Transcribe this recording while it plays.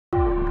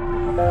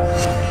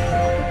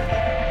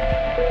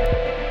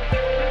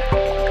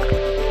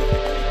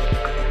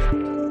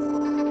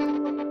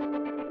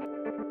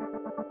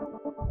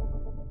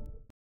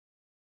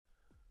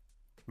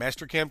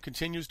Mastercam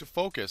continues to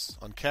focus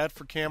on CAD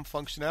for CAM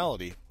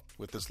functionality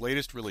with this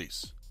latest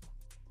release.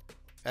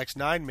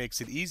 X9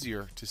 makes it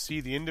easier to see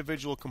the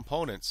individual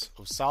components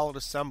of solid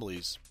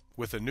assemblies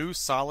with a new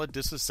solid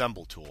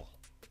disassemble tool.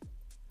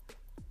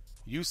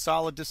 Use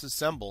solid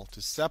disassemble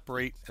to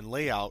separate and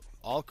lay out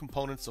all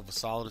components of a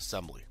solid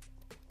assembly.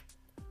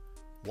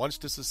 Once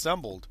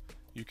disassembled,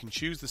 you can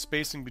choose the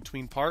spacing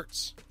between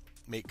parts,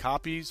 make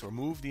copies or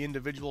move the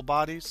individual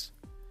bodies,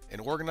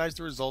 and organize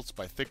the results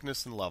by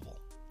thickness and level.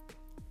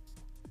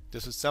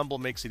 Disassemble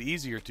makes it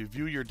easier to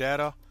view your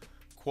data,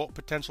 quote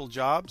potential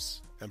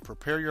jobs, and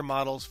prepare your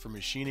models for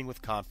machining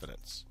with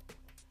confidence.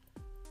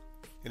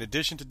 In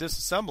addition to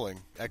disassembling,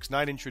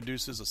 X9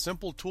 introduces a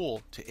simple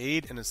tool to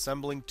aid in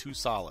assembling two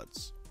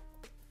solids.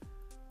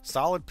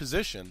 Solid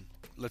Position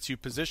lets you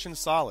position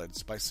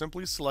solids by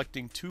simply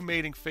selecting two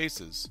mating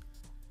faces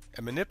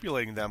and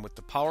manipulating them with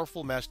the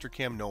powerful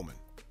Mastercam gnomon.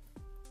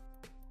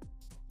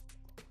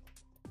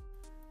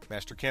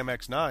 Mastercam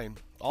X9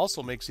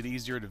 also makes it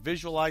easier to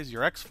visualize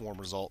your X-form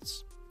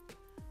results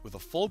with a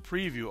full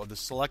preview of the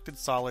selected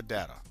solid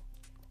data.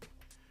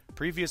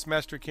 Previous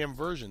Mastercam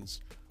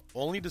versions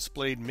only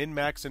displayed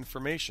min-max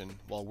information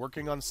while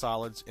working on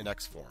solids in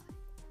X-form.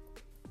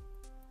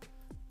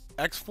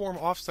 X-form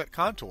offset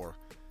contour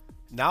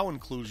now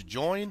includes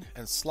join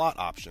and slot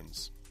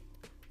options,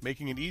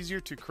 making it easier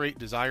to create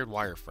desired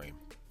wireframe.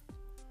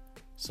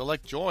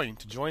 Select join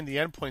to join the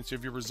endpoints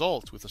of your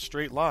results with a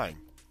straight line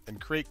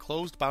and create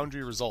closed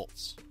boundary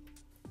results.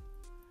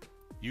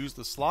 Use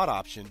the slot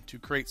option to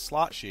create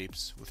slot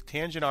shapes with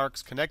tangent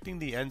arcs connecting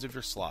the ends of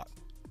your slot.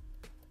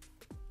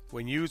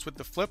 When used with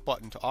the flip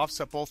button to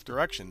offset both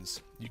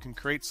directions, you can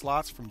create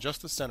slots from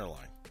just the center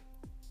line.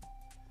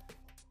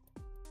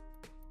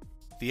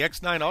 The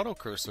X9 Auto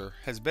Cursor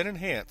has been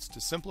enhanced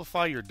to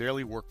simplify your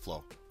daily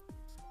workflow.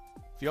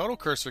 The Auto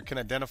Cursor can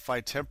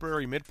identify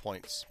temporary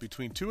midpoints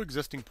between two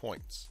existing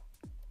points.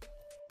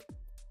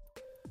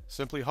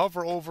 Simply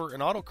hover over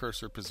an Auto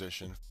Cursor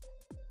position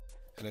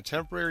and a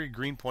temporary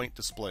green point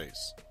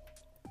displays.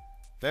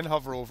 Then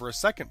hover over a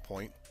second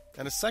point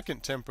and a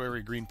second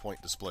temporary green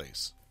point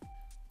displays.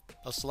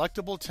 A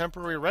selectable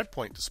temporary red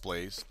point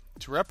displays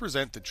to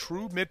represent the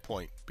true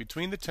midpoint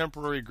between the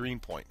temporary green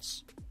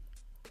points.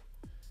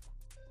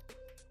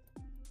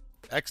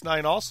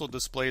 X9 also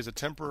displays a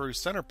temporary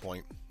center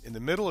point in the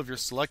middle of your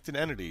selected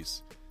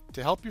entities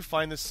to help you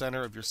find the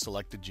center of your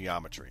selected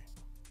geometry.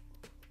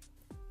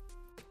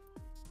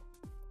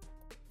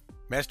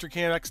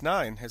 Mastercam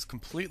X9 has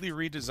completely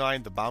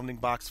redesigned the bounding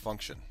box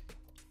function.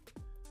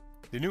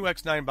 The new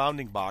X9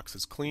 bounding box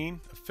is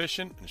clean,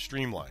 efficient, and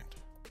streamlined.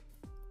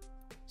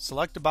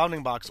 Select the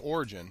bounding box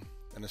origin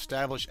and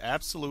establish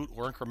absolute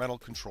or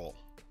incremental control.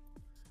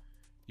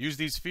 Use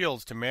these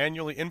fields to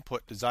manually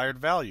input desired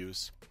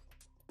values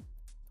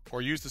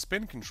or use the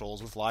spin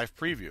controls with live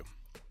preview.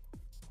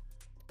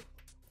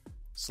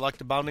 Select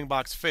the bounding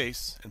box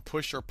face and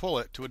push or pull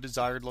it to a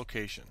desired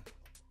location.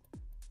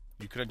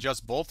 You can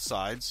adjust both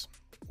sides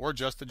or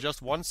just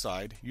adjust one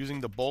side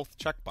using the both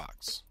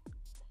checkbox.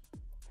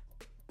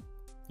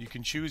 You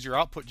can choose your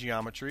output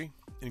geometry,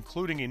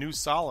 including a new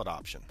solid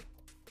option.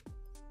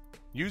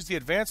 Use the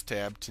Advanced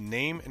tab to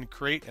name and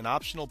create an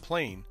optional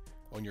plane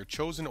on your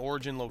chosen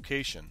origin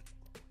location,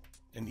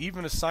 and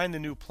even assign the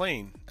new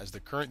plane as the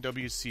current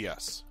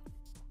WCS.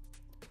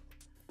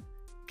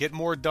 Get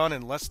more done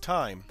in less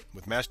time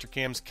with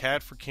Mastercam's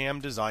CAD for CAM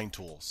design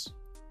tools.